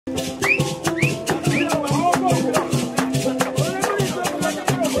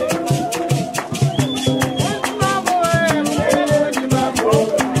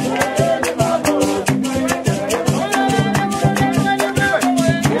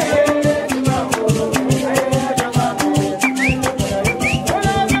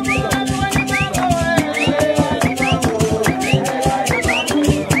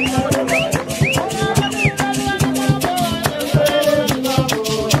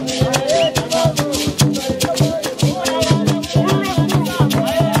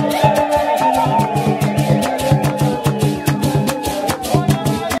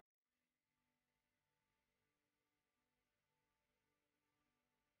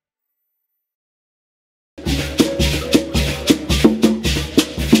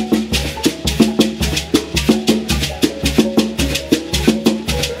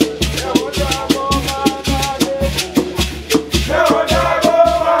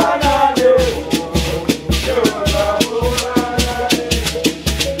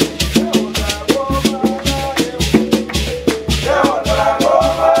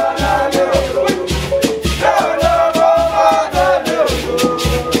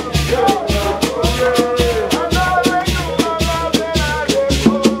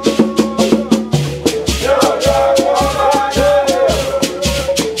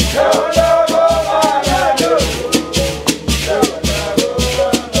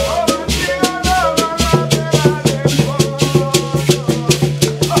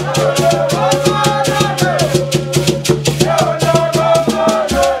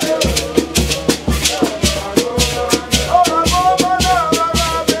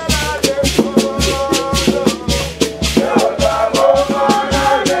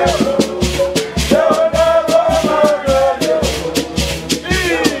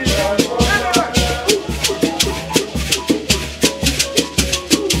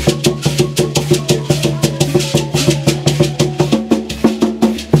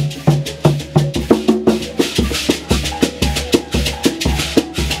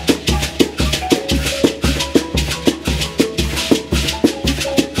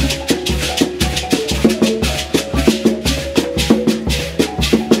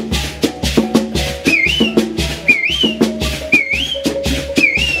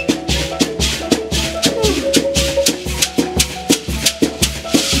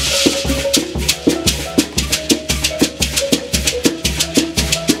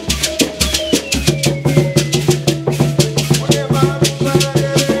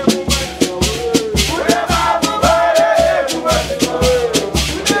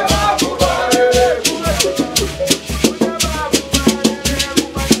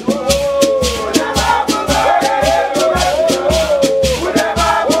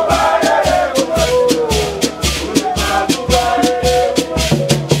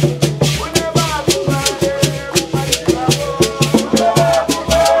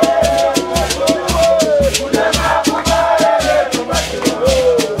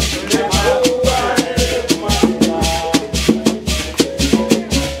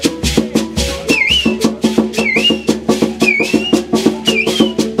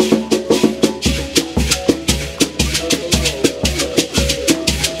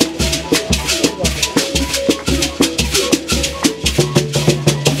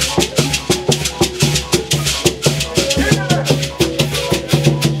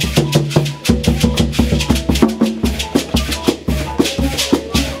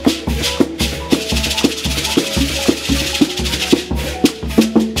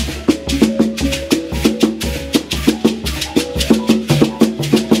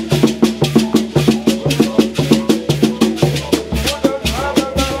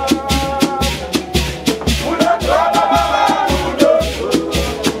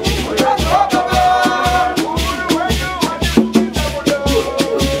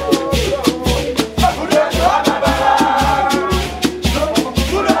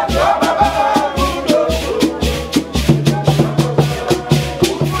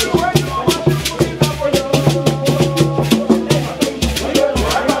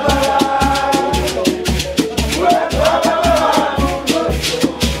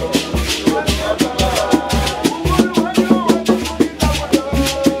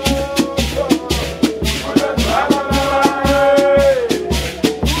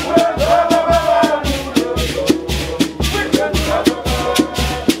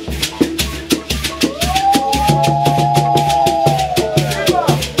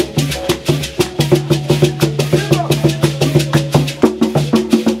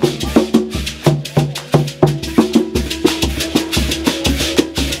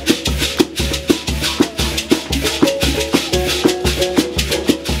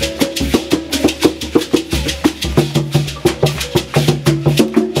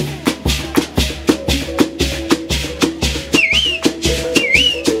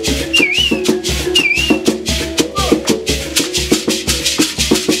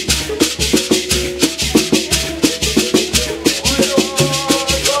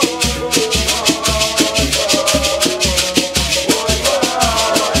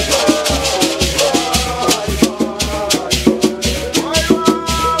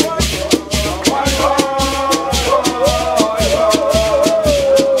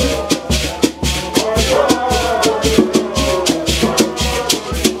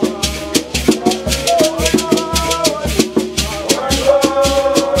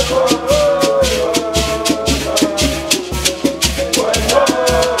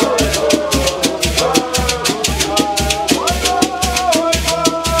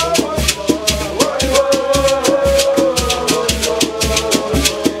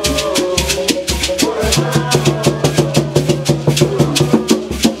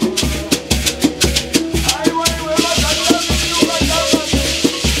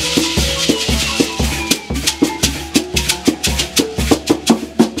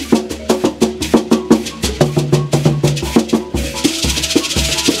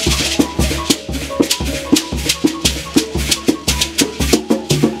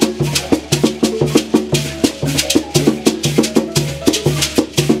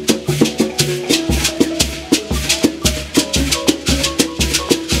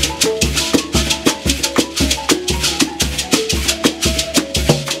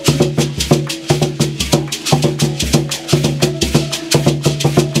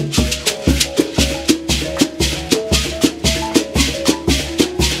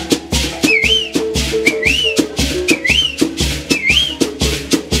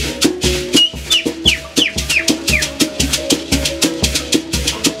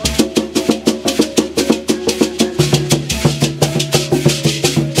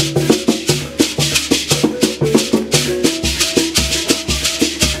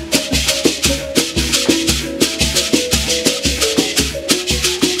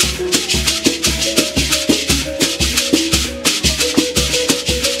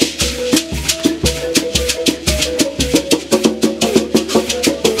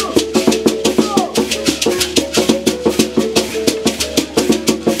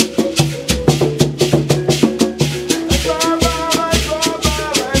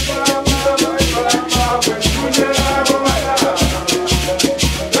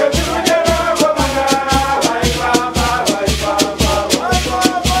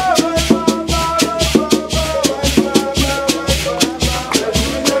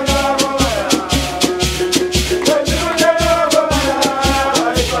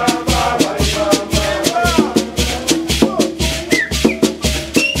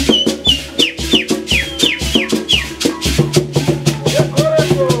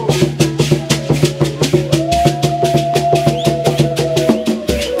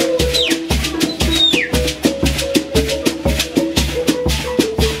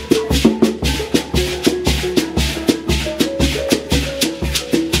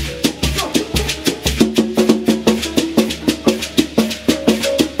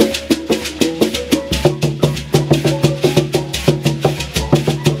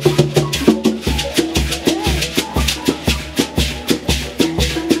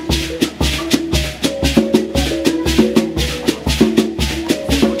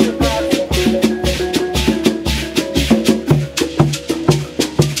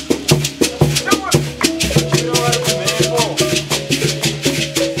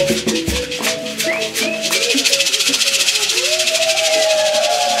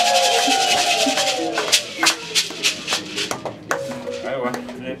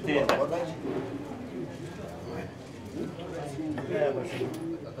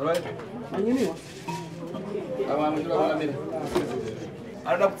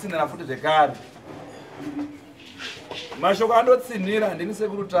Anoda kutsinira futi zvekare. Mashoko andotsinira ndini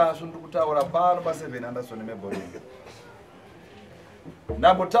Sekuru Tasvu ndiri kutaura pano pa7 Anderson Mebori.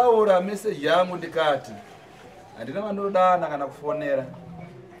 Ndambotaura message yangu ndikati handina vandodana kana kufonera.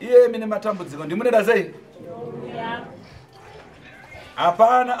 Iye mine matambudziko ndimuneda sei?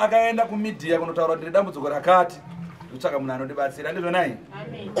 Hapana akaenda kumedia kunotaura kuti dambudziko rakati kutsvaka munhu anondibatsira ndizvo nai.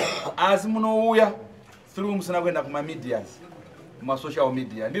 Asi munouya through musina kuenda kumamedias, kumasocial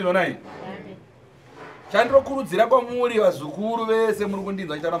media ndizvo nai. Chandirokurudzira kwamuri vazukuru vese muri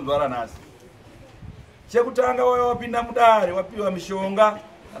kundinzwa chitaura muzvara nhasi. Chekutanga waya wapinda mudare wapiwa mishonga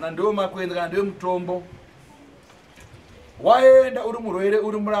kana ndiwo makwenzi kana ndiwo mutombo. Waenda uri murwere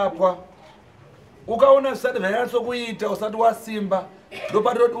uri murapwa. Ukaona zvisati zvanyatso kuita usati wasimba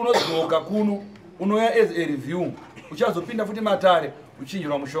ndopatoti unodzoka kuno unoya as a review. Uchazopinda futi matare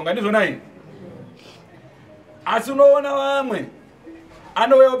uchinjirwa mushonga ndizvo nai. Asi unoona vamwe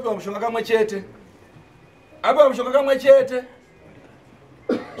anouya kupiwa mushonga kamwe chete. Apiwa mushonga kamwe chete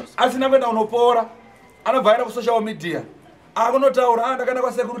asina kuenda unopora. Anobva aenda kusocial media akunotaura ndakaenda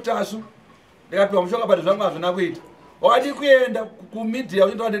kwaSekuru Tasvu ndikapiwa mushonga bati zvangu hazvina kuita. Wakati kuenda kumedia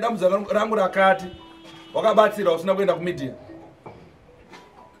uchindoona kuti dambudziko rangu rakati wakabatsira usina kuenda kumedia.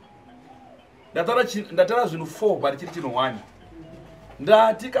 Ndatara zvinhu 4 bati chiri chino 1.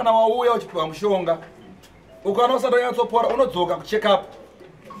 Ndati kana wauya uchipiwa mushonga ukaona usati wanyatsopora unodzoka kucheck up.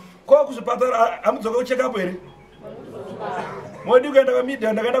 Ko kuzvipatara hamudzoka kucheck up here? Modi kuenda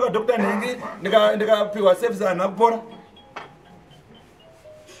kumedia ndakaenda kwaDr. Nhengi ndikapiwa service hanha kupora.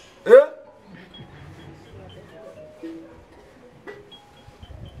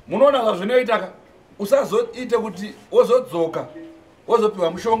 Munoona zvazvinoita usazoite kuti wozodzoka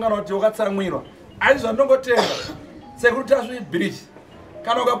wozopiwa mushonga kuti wakatsamwirwa. Asi zvandongotenga Sekuru Tasvu ibridge.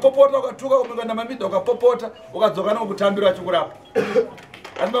 Kana ukapopota ukatuka kuenda mamidha ukapopota ukadzoka nokutambira chikurapa.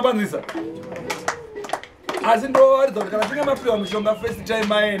 Asi mabanzisa. Asi ndowaridza kuti kana tinge mapiwa mushonga first time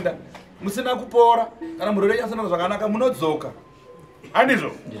maenda musina kupora kana murwere yasina zvakanaka munodzoka.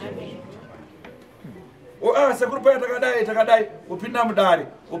 Handizvo? Sekuru paya takadai upinda mudare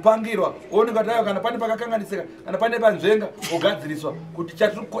upangirwa uone kuti kana pane pakakanganisika kana pane panzvenga ugadziriswa kuti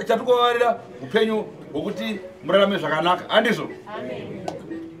chatikovarira upenyu hwokuti murarame zvakanaka. Handizvo?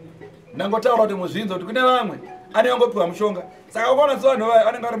 Ndangotaura kuti muzvinzo kuti kune vamwe anengopiwa mushonga saka ukaona sevanhu vayo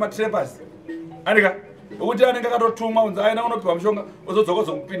anenge ari matrappers. Andika ukuthi anenge akatotumwa unzi aina unopiwa mushonga uzodzoka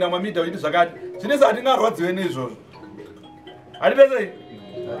uzokupinda mamidha uiti zvakati zvinese hatingarwadziwe neizvozvo. Hatipesei?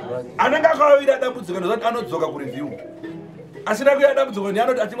 Anenge akawira dambudziko ndozvati anodzoka kureview. Asina kuya dambudziko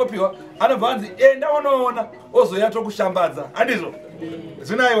ndianoti achingopiwa anobva anzi enda unoona ozoya tokushambadza. Handizvo?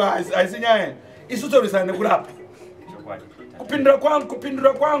 Zvinaiwa haisi nyaya. Isu torwisana nekurapa. Kupindura kwangu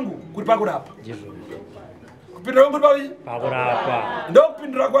kuri pakurapa. Kupindura kwangu kuri pakurapa. Ndo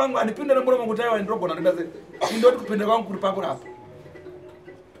kupindura kwangu andipindure muromo kuti aiwa ndinogona ndibase. Indoti kupindura kwangu kuri pakurapa.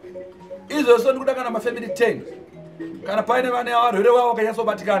 Izvozvo ndikuda kana mafamily 10 kana paine vane varwere vavo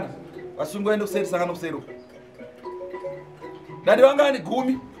vakanyatsobatikana vasungoende kuseri sangana kuseri. Ndati vangani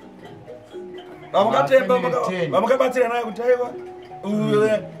 10 vamukatemba vamukabatsira naye kuti aiwa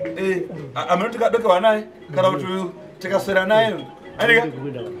amunoti kadokewa naye kana kuti tikaswera naye. Andika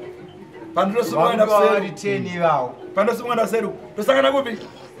pandinosungoenda kuseri tosangana kupi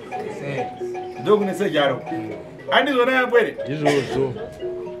ndokune sejaro. Handizvo naye apwere ndizvozvo.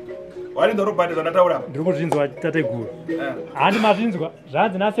 Warinda robhati zvandataura. Ndiri kuzvinzwa tateguru. Handi mazvinzwa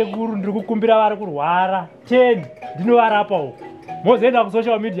zvanzi naSekuru ndiri kukumbira vari kurwara 10 ndinovarapa uko. Mozoenda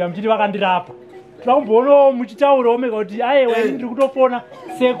kusocial media muchiti vakandirapa. Toda kumboonawo muchitaurawo mega kuti aiwa ndiri kutopona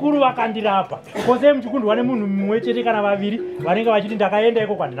Sekuru vakandirapa. Kose muchikundwa nemunhu mumwe chete kana vaviri vanenge vachiti ndakaenda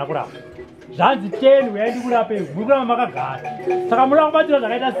iko kwandina kurapa. Zvanzi 10 uyai ndikurapei muri kuramba makagara. Saka muri kubatsira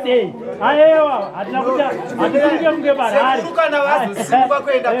zvakaita sei? Aiwa hatina kuti hatina kunge barari. Sekuru kana vazosimba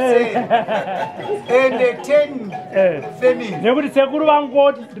kuenda kusei. Ende 10 family. Nekuti Sekuru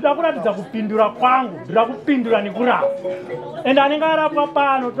vangoti ndinoda kuratidza kupindura kwangu, ndinoda kupindura nekurapa. Ende anenge arapwa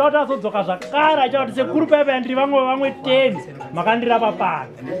pano toda kuti azodzoka zvakare achaita kuti Sekuru paipa ndiri vamwe 10 makandirapa pano.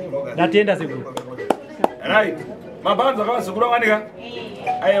 Ndatenda Sekuru. Right. Mabanzo akavazukuru vanika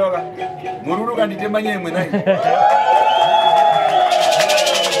aiwa mururu kanditemba nyemwe nai.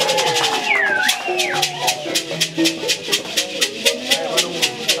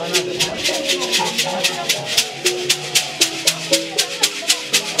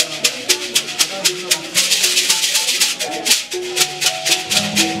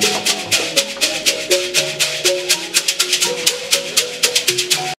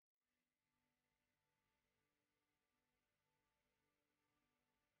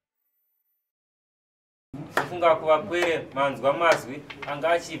 ndinofunga kuvapwere manzwa mazwi anga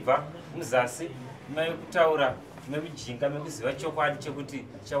achibva muzasi mekutaura memujinga mekuziva chokwadi chekuti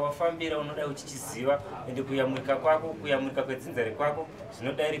chawafambira unoda uchichiziva ende kuyamurika kwako kuyamurika kwedzinzari kwako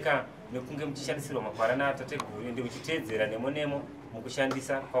zvinodarika nekunge muchishandisirwa makwarana atateguru ende uchiteedzera nemo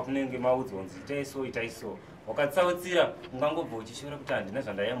mukushandisa pakunenge maudzonzi itai so wakatsautsira ungangobva uchishora kuti handina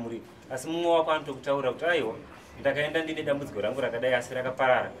zvandayamurika asi mumwe wako anotokutaura kuti aiwa ndakaenda ndine dambudziko rangu rakadai asi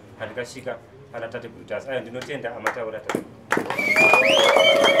rakaparara pandikasvika pana tateguru tasi ayo ndinotenda amataura tateguru.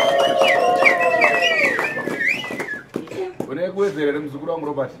 une kuwedzera nemuzukuru wangu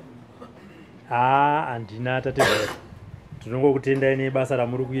Robert? Handina tateguru, tinongokutendai nebasa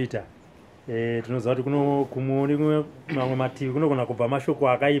ramuri kuita. Tinoziva kuti kumwe mamwe mativi kunogona kubva mashoko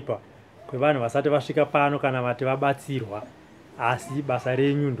akaipa kwevanhu vasati vasvika pano kana vati vabatsirwa, asi basa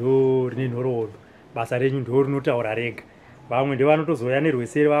renyu ndo rine nhoroondo, basa renyu ndo rinotaura rega. Vamwe ndevanotozoya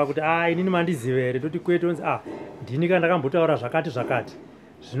nerwesere vakuti inini mandiziva here, toti kwetu onzi ndini kana ndakambotaura zvakati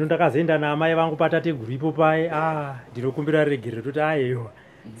zvino ndakazoenda naamai vangu patateguru ipo pai ndinokumbira regerero toti aiwa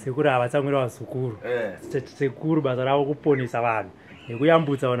Sekuru havatsamwira vazukuru. Sekuru basa ravo kuponesa vanhu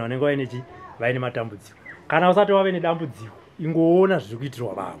nekuyambutsa vanhu vanenge vaine matambudziko. Kana usati wave nedambudziko ingoona zviri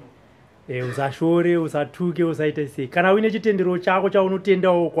kuitirwa vamwe, usashore, usatuke, usaita sei. Kana uine chitendero chako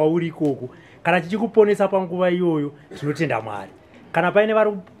chaunotendawo kwauri ikoko, kana chichikuponesa panguva iyoyo, tinotenda Mwari. Kana paine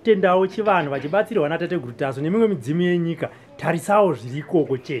vari kutendawo chivanhu vachibatsirwa natateguru Tasvu nemimwe midzimu yenyika, tarisawo zviri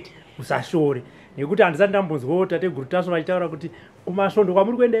ikoko chete, usashore. Nekuti handisati ndambonzwawo tateguru Tasvu vachitaura kuti kumasvondo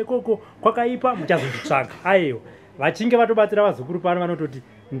kwamuri kuenda ikoko kwakaipa, muchazonditsvaga. Aiwa, vachinge vatobatsira vazukuru pano vanototi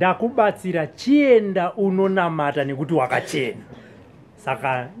ndakubatsira, chienda unonamata nekuti wakachena.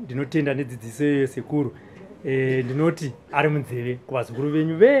 Saka ndinotenda nedzidziso iyoyo Sekuru. Ndinoti ari munzeve kuvazukuru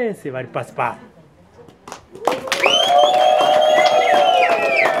venyu vese vari pasi pano.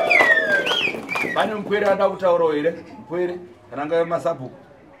 Pane mupwere ada kutaurawo here? Mupwere kana ngave masapuku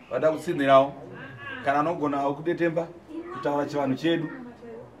vada kutsinhirawo, kana anogonawo kudetemba kutaura chivanhu chedu.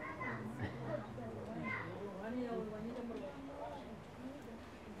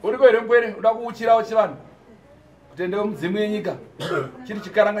 Uriko here mupwere uda kuuchirawo chivanhu kutendewo mudzimu yenyika chiri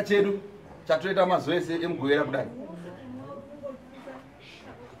chikaranga chedu chatoita mazuva ese emugovera kudai?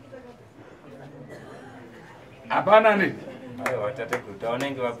 Hapana ne? Aiwa tateguru,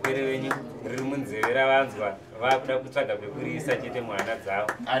 taonenge vapwere venyu riri munzeve ravanzwa vakuda kutsvaga pekuriisa chete mwana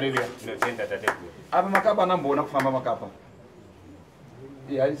dzavo. Haleluya. Tinotenda tateguru. Apa makapa anamboona kufamba makapa?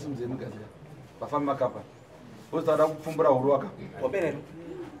 Haisi mudzimu gaziya. Vafamba makapa. Uzada kupfumbura huru waka.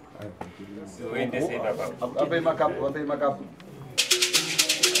 Uende sei baba? Vape makapa, vape makapa.